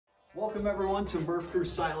Welcome everyone to Murphcrew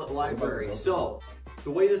Silent Library. So, the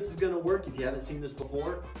way this is going to work, if you haven't seen this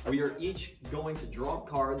before, we are each going to draw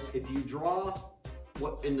cards. If you draw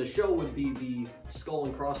what in the show would be the skull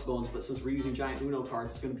and crossbones, but since we're using giant Uno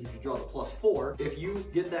cards, it's going to be if you draw the +4. If you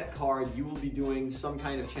get that card, you will be doing some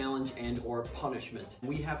kind of challenge and or punishment.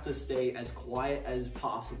 We have to stay as quiet as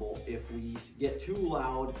possible. If we get too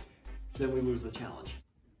loud, then we lose the challenge.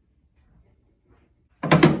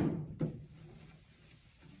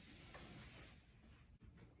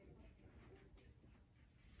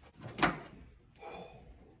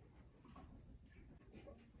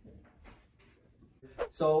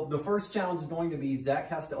 So the first challenge is going to be Zach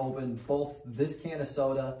has to open both this can of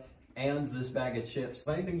soda and this bag of chips. If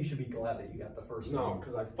anything, you should be glad that you got the first one. No,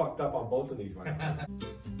 because I fucked up on both of these last time.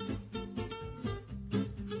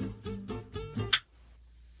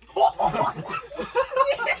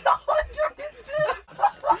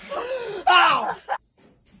 Ow!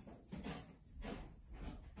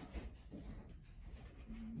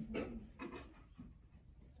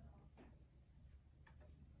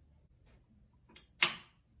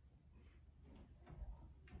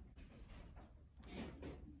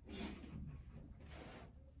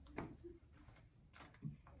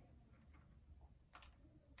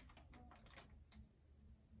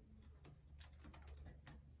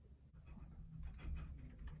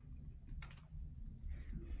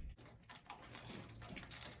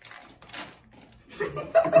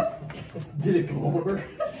 Did it go over?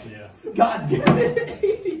 Yes. God damn it!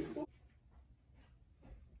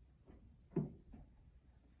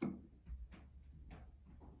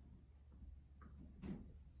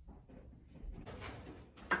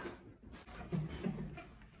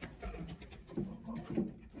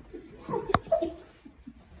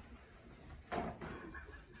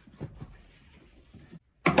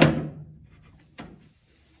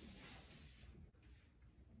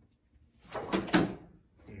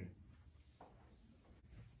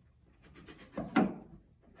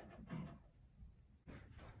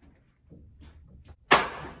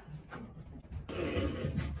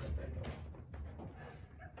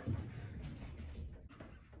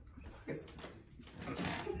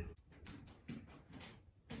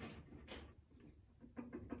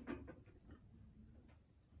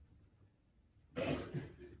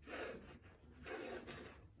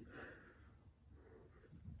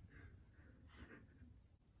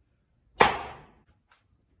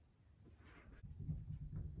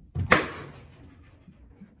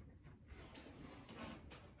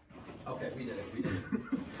 Okay, we did it. We did it.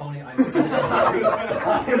 Tony, I'm so sorry.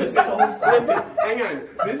 I'm so sorry. Listen, hang on.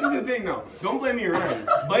 This is the thing, though. Don't blame me around.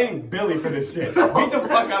 Blame Billy for this shit. Beat the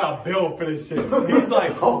fuck out of Bill for this shit. He's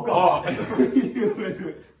like, Oh, God.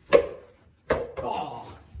 Oh.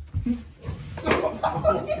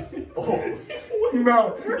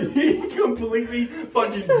 No, he completely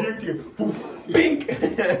fucking juked you. Bink.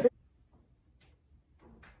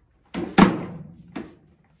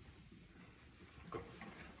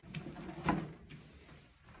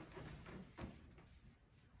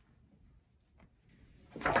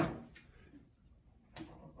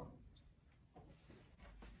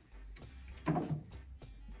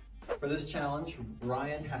 For this challenge,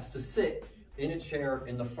 Ryan has to sit in a chair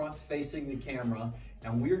in the front facing the camera,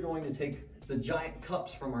 and we're going to take the giant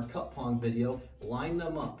cups from our cup pong video, line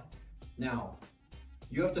them up. Now,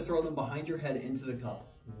 you have to throw them behind your head into the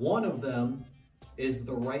cup. One of them is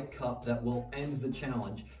the right cup that will end the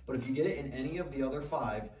challenge, but if you get it in any of the other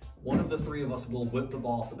 5, one of the 3 of us will whip the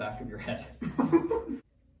ball off the back of your head.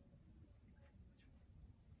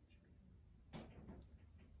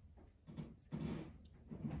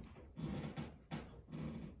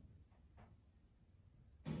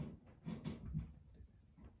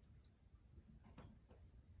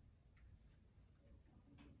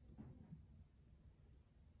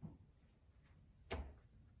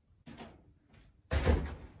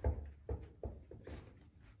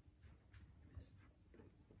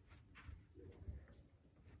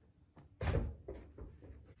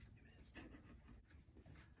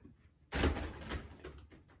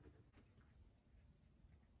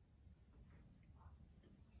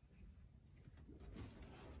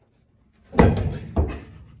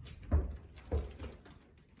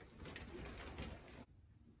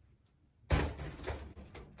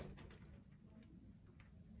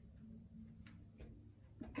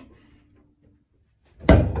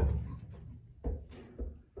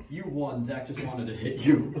 You won. Zach just wanted to hit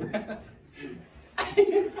you. What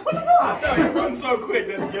the fuck? No, you run so quick,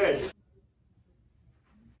 that's gay.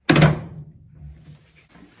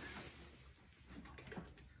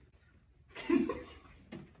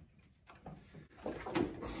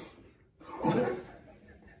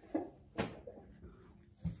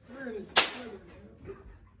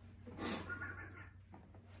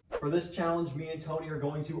 For this challenge, me and Tony are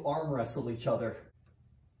going to arm wrestle each other.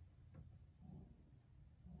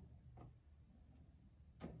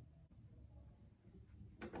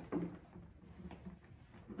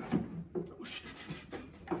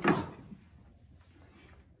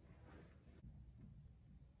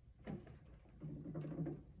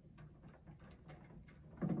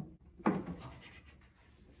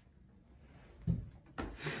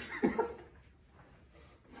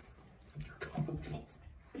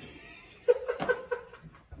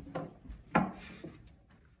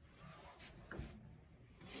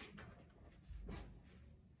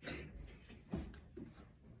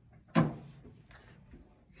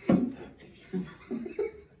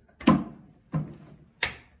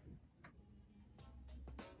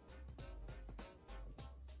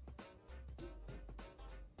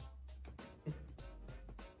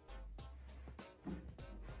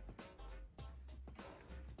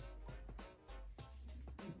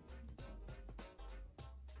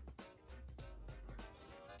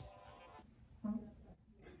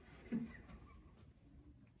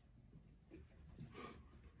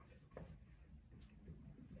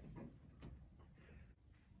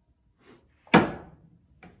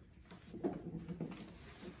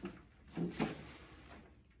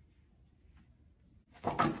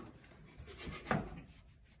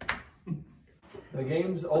 The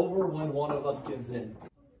game's over when one of us gives in.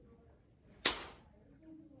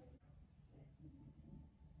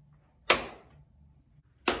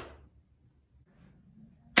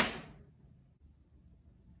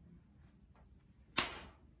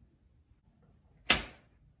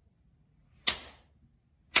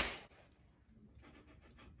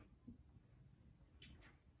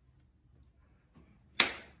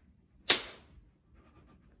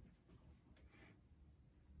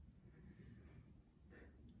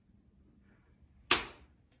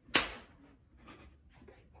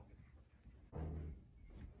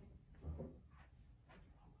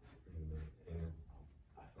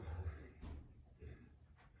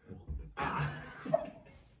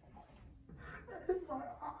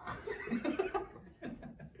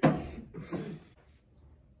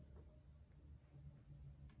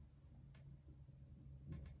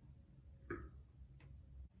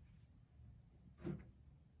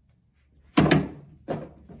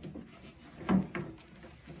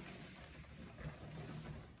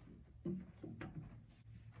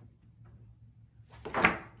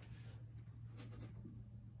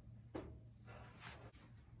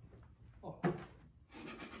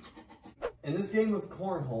 In this game of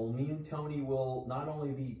cornhole, me and Tony will not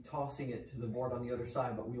only be tossing it to the board on the other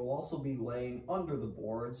side, but we will also be laying under the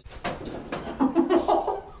boards.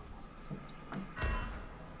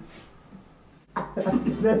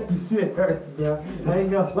 That shit hurts, bro. I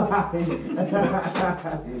ain't gonna lie.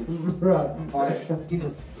 Bro. Alright. No.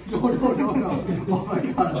 Oh my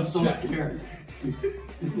god, I'm so scared.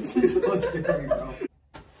 This is so scary, bro.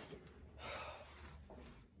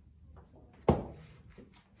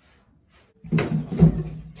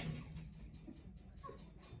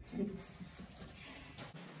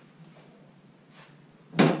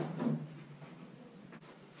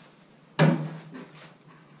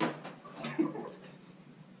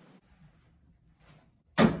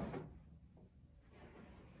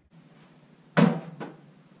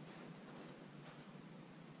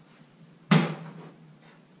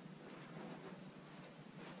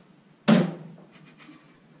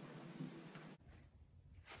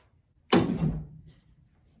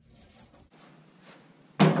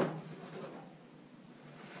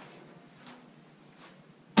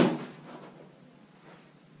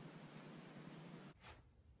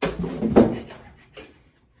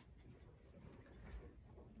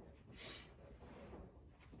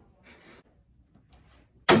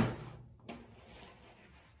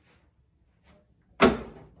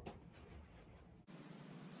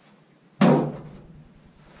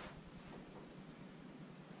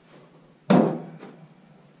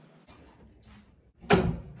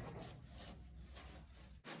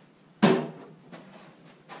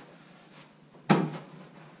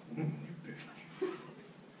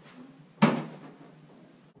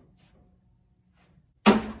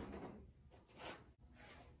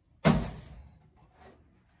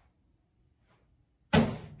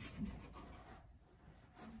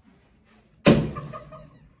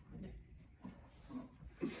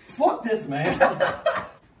 Fuck this, man.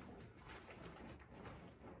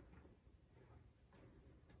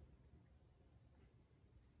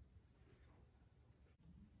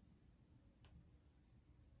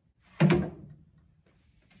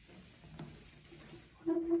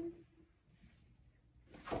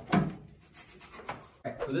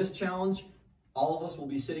 For this challenge, all of us will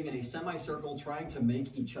be sitting in a semicircle trying to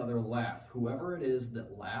make each other laugh. Whoever it is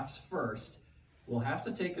that laughs first will have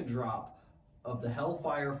to take a drop of the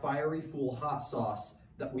Hellfire Fiery Fool hot sauce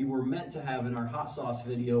that we were meant to have in our hot sauce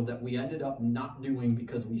video that we ended up not doing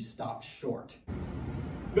because we stopped short.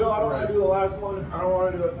 Bill, I don't want to do the last one. I don't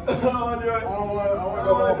want to do it. I don't want to do it. I don't want to. I want to I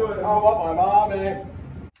go wanna do home. it. I want my mommy.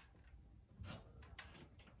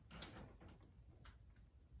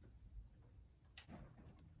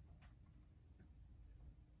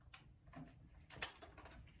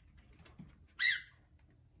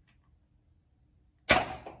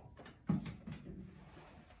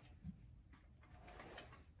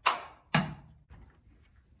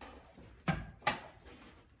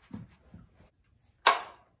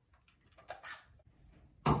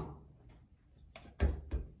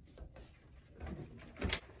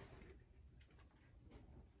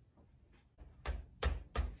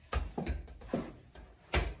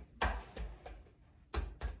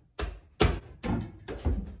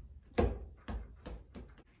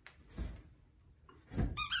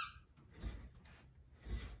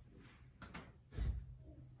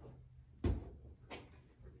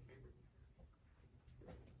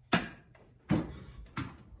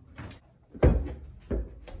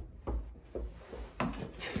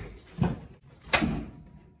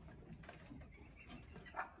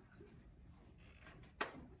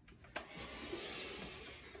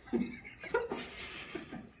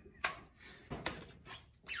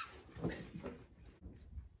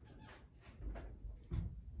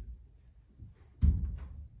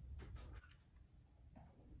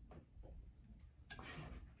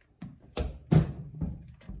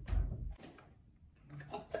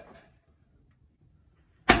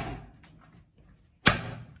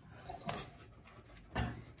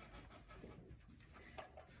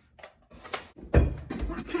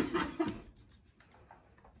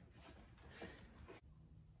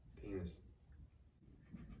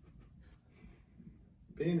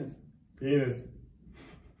 Penis. Penis.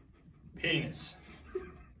 Penis.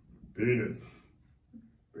 Penis.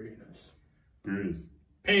 Penis. Penis.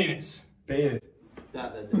 Penis. Penis.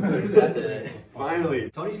 That did it. Finally.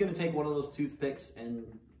 Tony's gonna take one of those toothpicks and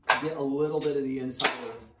get a little bit of the inside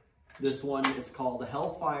of this one. It's called the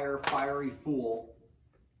Hellfire Fiery Fool.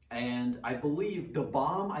 And I believe the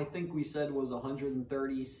bomb, I think we said was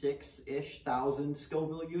 136-ish thousand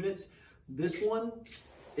Scoville units. This one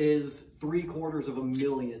is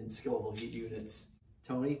 750,000 Scoville units.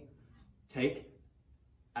 Tony, take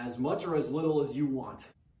as much or as little as you want.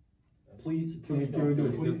 Please, Can we do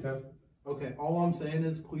a sneak test? Okay, all I'm saying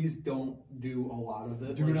is please don't do a lot of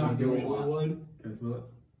it. Do like not you do a usually lot. would. Can I smell it?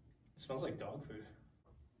 It smells like dog food.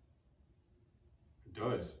 It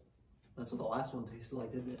does. That's what the last one tasted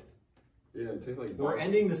like, didn't it? Yeah, it tastes like We're dog.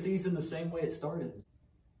 ending the season the same way it started.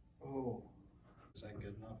 Oh, Is that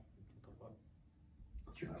good enough?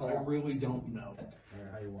 What the fuck? I really don't know.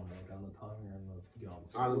 How you want it? Like on the tongue or on the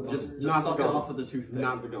gums? On the tongue. Just Not suck the it gums. off of the toothpick.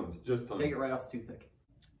 Not the gums, just tongue. Take it right off the toothpick.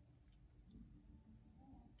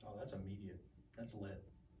 Oh, that's immediate. That's lit.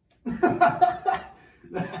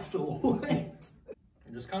 That's lit.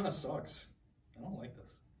 This kind of sucks. I don't like this.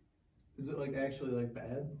 Is it like actually like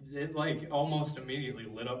bad? It like almost immediately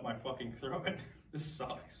lit up my fucking throat. This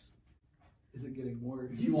sucks. Is it getting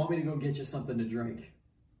worse? Do you want me to go get you something to drink?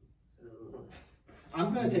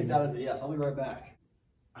 I'm gonna take that as a yes. I'll be right back.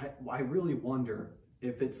 I really wonder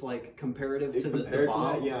if it's like comparative to the compared to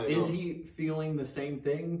bomb. that, yeah, I is know. he feeling the same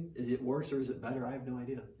thing? Is it worse or is it better? I have no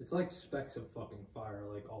idea. It's like specks of fucking fire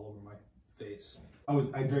like all over my face.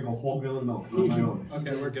 I drank a whole gallon of milk on my own.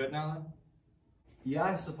 Okay, we're good now then? Yeah,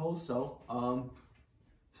 I suppose so.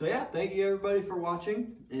 So yeah, thank you everybody for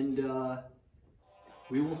watching, and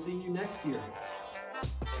we will see you next year.